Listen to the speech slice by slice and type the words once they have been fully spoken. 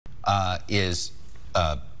is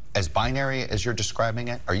as binary as you're describing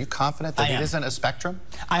it? Are you confident that it isn't a spectrum?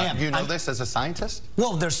 I am. Do you know this as a scientist?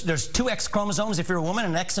 Well, there's two X chromosomes if you're a woman,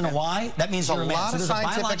 an X and a Y. That means you're a man. There's a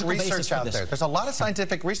lot of scientific research out there. There's a lot of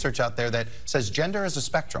scientific research out there that says gender is a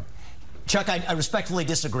spectrum. Chuck, I respectfully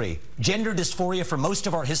disagree. Gender dysphoria for most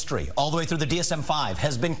of our history, all the way through the DSM-5,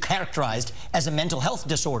 has been characterized as a mental health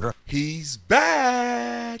disorder. He's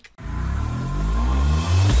back.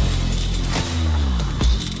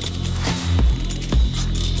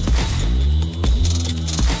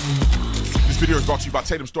 This video is brought to you by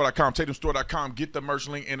TatumStore.com. TatumStore.com. Get the merch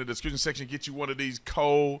link in the description section. Get you one of these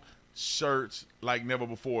cold shirts like never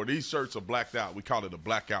before. These shirts are blacked out. We call it a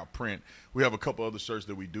blackout print. We have a couple other shirts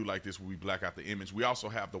that we do like this where we black out the image. We also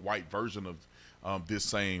have the white version of this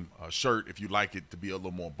same shirt if you like it to be a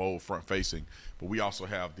little more bold front facing. But we also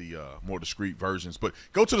have the more discreet versions. But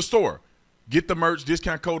go to the store. Get the merch.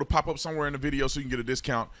 Discount code will pop up somewhere in the video so you can get a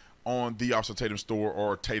discount on the Officer Tatum store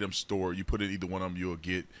or Tatum store. You put in either one of them, you'll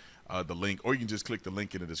get the link, or you can just click the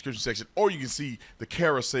link in the description section, or you can see the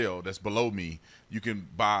carousel that's below me. You can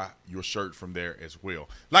buy your shirt from there as well.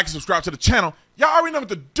 Like and subscribe to the channel. Y'all already know what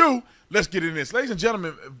to do. Let's get in this. Ladies and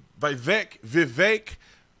gentlemen, Vivek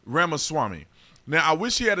Ramaswamy. Now, I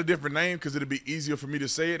wish he had a different name because it'd be easier for me to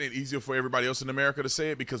say it and easier for everybody else in America to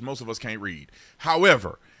say it because most of us can't read.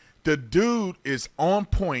 However, the dude is on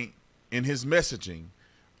point in his messaging,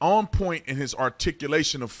 on point in his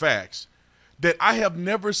articulation of facts, that I have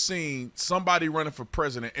never seen somebody running for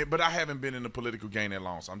president, but I haven't been in the political game that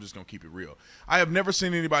long, so I'm just going to keep it real. I have never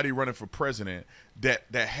seen anybody running for president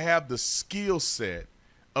that have the skill set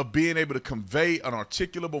of being able to convey an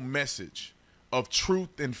articulable message of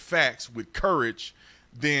truth and facts with courage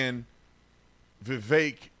than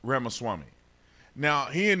Vivek Ramaswamy. Now,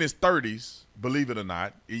 he in his 30s, believe it or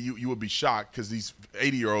not. You would be shocked because these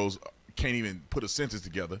 80-year-olds can't even put a sentence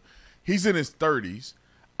together. He's in his 30s.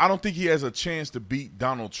 I don't think he has a chance to beat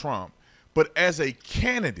Donald Trump, but as a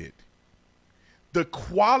candidate, the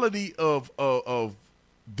quality of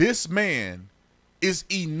this man is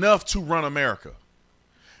enough to run America.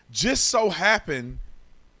 Just so happen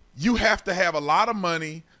you have to have a lot of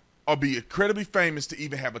money or be incredibly famous to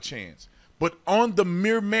even have a chance. But on the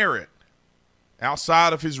mere merit,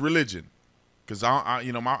 outside of his religion, because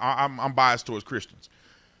I'm biased towards Christians,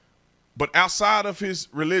 but outside of his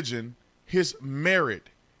religion, his merit,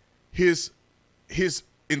 his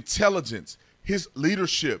intelligence, his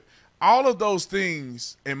leadership, all of those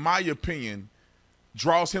things, in my opinion,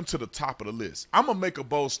 draws him to the top of the list. I'm going to make a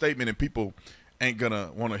bold statement and people ain't going to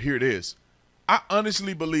want to hear this. I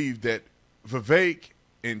honestly believe that Vivek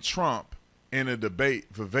and Trump in a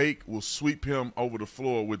debate, Vivek will sweep him over the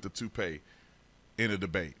floor with the toupee in a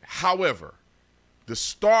debate. However, the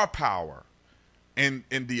star power and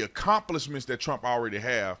the accomplishments that Trump already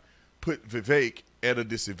have put Vivek at a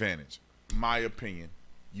disadvantage. My opinion,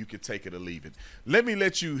 you could take it or leave it. Let me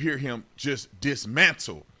let you hear him just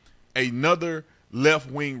dismantle another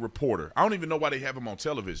left-wing reporter. I don't even know why they have him on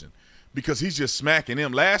television because he's just smacking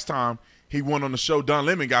him. Last time he went on the show, Don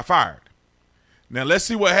Lemon got fired. Now let's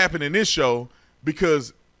see what happened in this show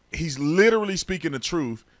because he's literally speaking the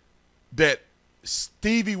truth that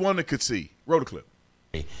Stevie Wonder could see. Roll the clip.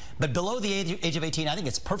 But below the age of 18, I think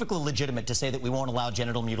it's perfectly legitimate to say that we won't allow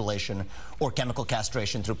genital mutilation or chemical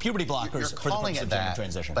castration through puberty blockers for the purpose of gender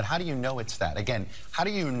transition. But how do you know it's that? Again, how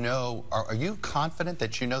do you know, are you confident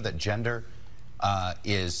that you know that gender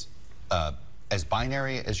is as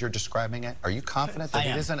binary as you're describing it? Are you confident that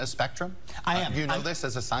it isn't a spectrum? I am. Do you know this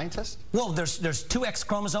as a scientist? Well, there's two X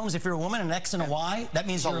chromosomes if you're a woman, an X and a Y. That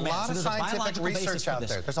means you're a man. So there's a biological basis for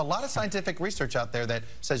this. There's a lot of scientific research out there that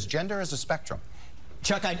says gender is a spectrum.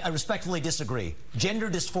 Chuck, I respectfully disagree. Gender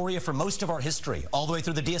dysphoria for most of our history, all the way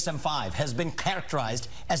through the DSM-5, has been characterized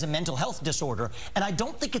as a mental health disorder, and I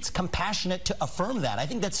don't think it's compassionate to affirm that. I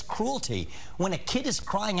think that's cruelty. When a kid is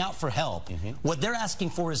crying out for help, what they're asking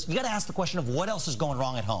for is, you got to ask the question of what else is going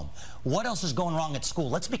wrong at home? What else is going wrong at school?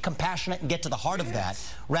 Let's be compassionate and get to the heart of that,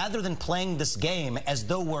 rather than playing this game as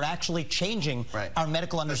though we're actually changing our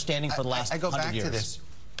medical understanding for the last 100 years. I go back to this.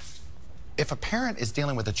 If a parent is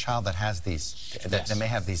dealing with a child that has these, that may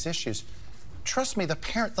have these issues, trust me,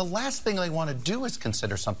 the last thing they want to do is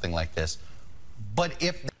consider something like this. But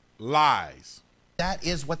if lies, that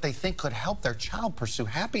is what they think could help their child pursue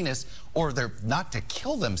happiness, or they're not to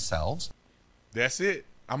kill themselves. That's it.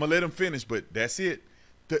 I'm gonna let them finish, but that's it.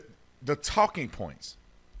 The talking points.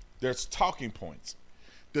 There's talking points.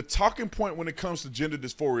 The talking point when it comes to gender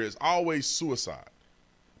dysphoria is always suicide.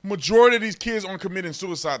 Majority of these kids aren't committing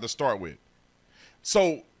suicide to start with.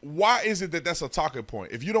 So why is it that that's a talking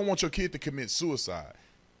point? If you don't want your kid to commit suicide,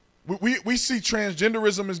 We see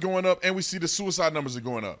transgenderism is going up, and we see the suicide numbers are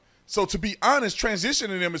going up. So to be honest,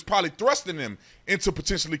 transitioning them is probably thrusting them into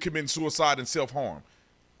potentially committing suicide and self-harm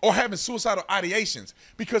or having suicidal ideations.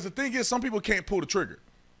 Because the thing is, some people can't pull the trigger,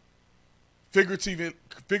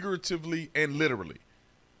 figuratively and literally,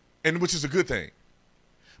 and which is a good thing.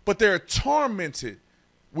 But they're tormented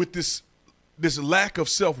with this lack of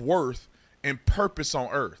self-worth and purpose on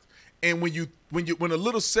earth. And when a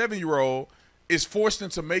little 7-year-old is forced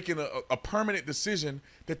into making a permanent decision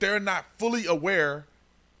that they're not fully aware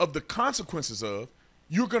of the consequences of,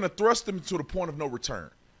 you're going to thrust them to the point of no return.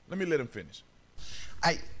 Let me let him finish.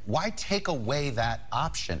 Why take away that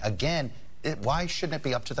option? Again, why shouldn't it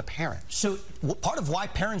be up to the parent? So part of why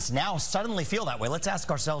parents now suddenly feel that way, let's ask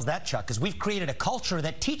ourselves that, Chuck, is we've created a culture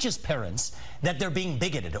that teaches parents that they're being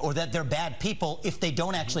bigoted or that they're bad people if they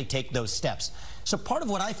don't actually take those steps. So part of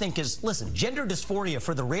what I think is, listen, gender dysphoria,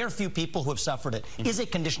 for the rare few people who have suffered it, is a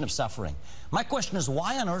condition of suffering. My question is,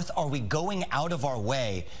 why on earth are we going out of our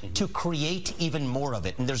way to create even more of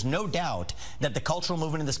it? And there's no doubt that the cultural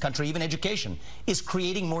movement in this country, even education, is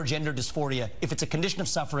creating more gender dysphoria. If it's a condition of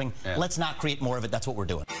suffering, let's not create more of it. That's what we're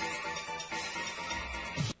doing.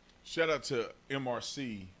 Shout out to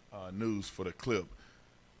MRC News for the clip.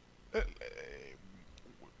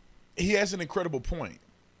 He has an incredible point.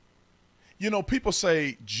 You know, people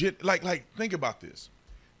say, like, think about this.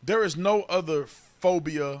 There is no other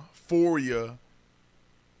phoria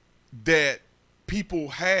that people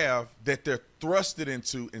have that they're thrusted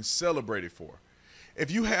into and celebrated for. If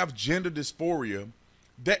you have gender dysphoria,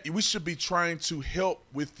 that we should be trying to help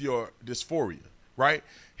with your dysphoria, right?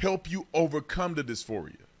 Help you overcome the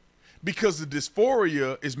dysphoria. Because the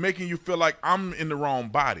dysphoria is making you feel like I'm in the wrong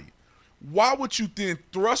body. Why would you then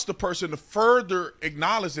thrust the person to further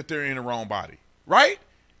acknowledge that they're in the wrong body, right?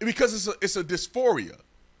 Because it's a dysphoria.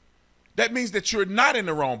 That means that you're not in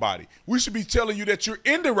the wrong body. We should be telling you that you're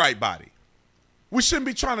in the right body. We shouldn't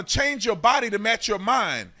be trying to change your body to match your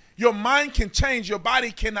mind. Your mind can change, your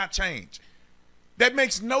body cannot change. That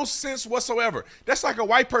makes no sense whatsoever. That's like a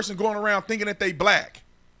white person going around thinking that they black.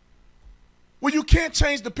 Well, you can't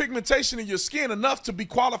change the pigmentation in your skin enough to be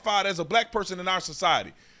qualified as a black person in our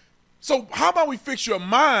society. So how about we fix your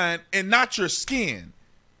mind and not your skin?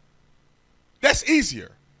 That's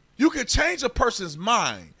easier. You can change a person's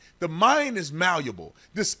mind. The mind is malleable.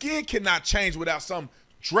 The skin cannot change without some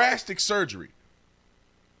drastic surgery.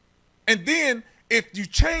 And then if you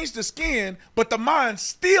change the skin, but the mind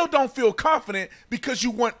still don't feel confident because you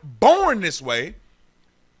weren't born this way,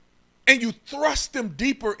 and you thrust them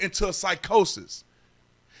deeper into a psychosis.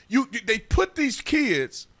 They put these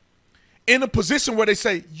kids in a position where they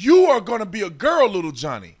say, you are going to be a girl, little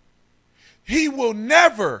Johnny. He will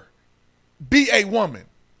never be a woman.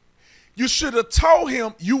 You should have told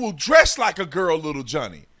him you will dress like a girl, little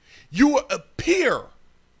Johnny. You will appear.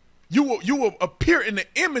 You will appear in the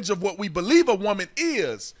image of what we believe a woman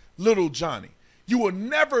is, little Johnny. You will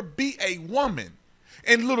never be a woman.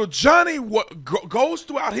 And little Johnny goes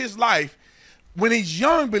throughout his life when he's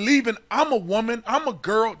young believing I'm a woman, I'm a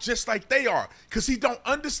girl, just like they are, because he don't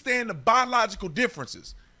understand the biological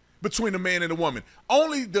differences between a man and a woman.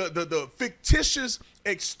 Only the fictitious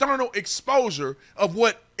external exposure of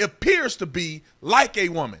what appears to be like a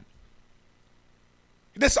woman.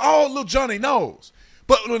 That's all little Johnny knows.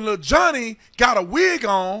 But when little Johnny got a wig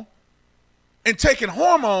on and taking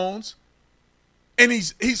hormones, and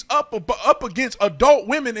he's up against adult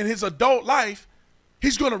women in his adult life,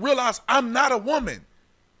 he's going to realize I'm not a woman.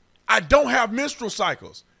 I don't have menstrual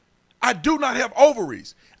cycles. I do not have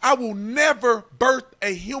ovaries. I will never birth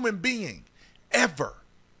a human being, ever.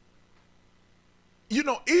 You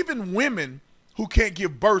know, even women who can't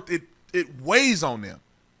give birth, it weighs on them.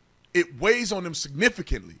 It weighs on them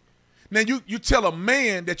significantly. Now, you tell a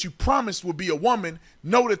man that you promised will be a woman,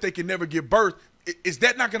 know that they can never give birth. Is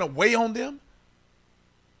that not going to weigh on them?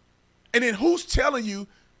 And then who's telling you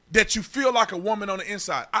that you feel like a woman on the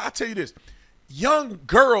inside? I'll tell you this. Young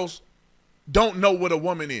girls don't know what a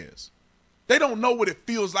woman is. They don't know what it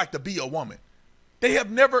feels like to be a woman. They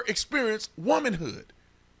have never experienced womanhood.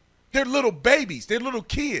 They're little babies. They're little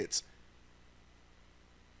kids.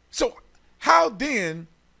 So how then,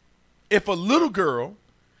 if a little girl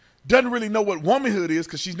doesn't really know what womanhood is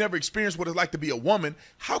because she's never experienced what it's like to be a woman,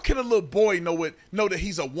 how can a little boy know that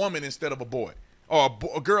he's a woman instead of a boy? Or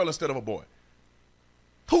a girl instead of a boy?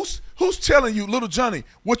 Who's telling you, little Johnny,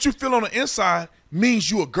 what you feel on the inside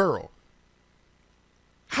means you a girl?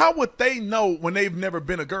 How would they know when they've never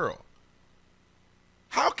been a girl?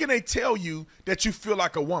 How can they tell you that you feel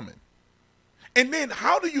like a woman? And then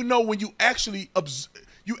how do you know when you actually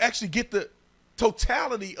get the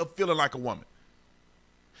totality of feeling like a woman?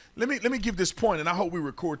 let me give this point, and I hope we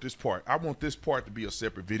record this part. I want this part to be a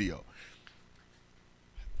separate video.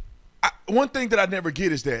 One thing that I never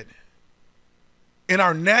get is that in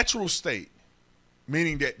our natural state,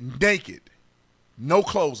 meaning that naked, no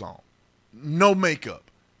clothes on, no makeup,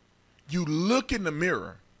 you look in the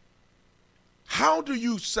mirror, how do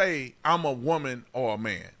you say I'm a woman or a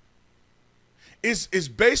man? It's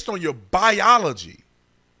based on your biology.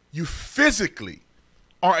 You physically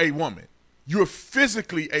are a woman. You're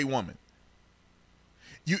physically a woman.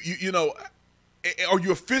 You know, or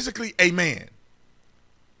you're physically a man.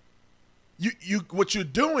 What you're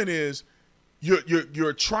doing is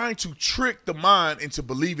you're trying to trick the mind into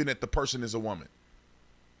believing that the person is a woman.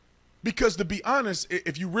 Because to be honest,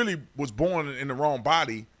 if you really was born in the wrong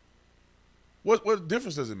body, what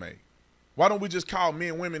difference does it make? Why don't we just call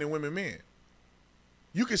men women and women men?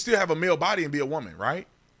 You can still have a male body and be a woman, right?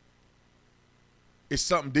 It's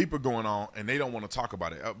something deeper going on, and they don't want to talk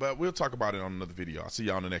about it. But we'll talk about it on another video. I'll see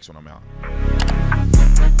y'all on the next one. I'm out.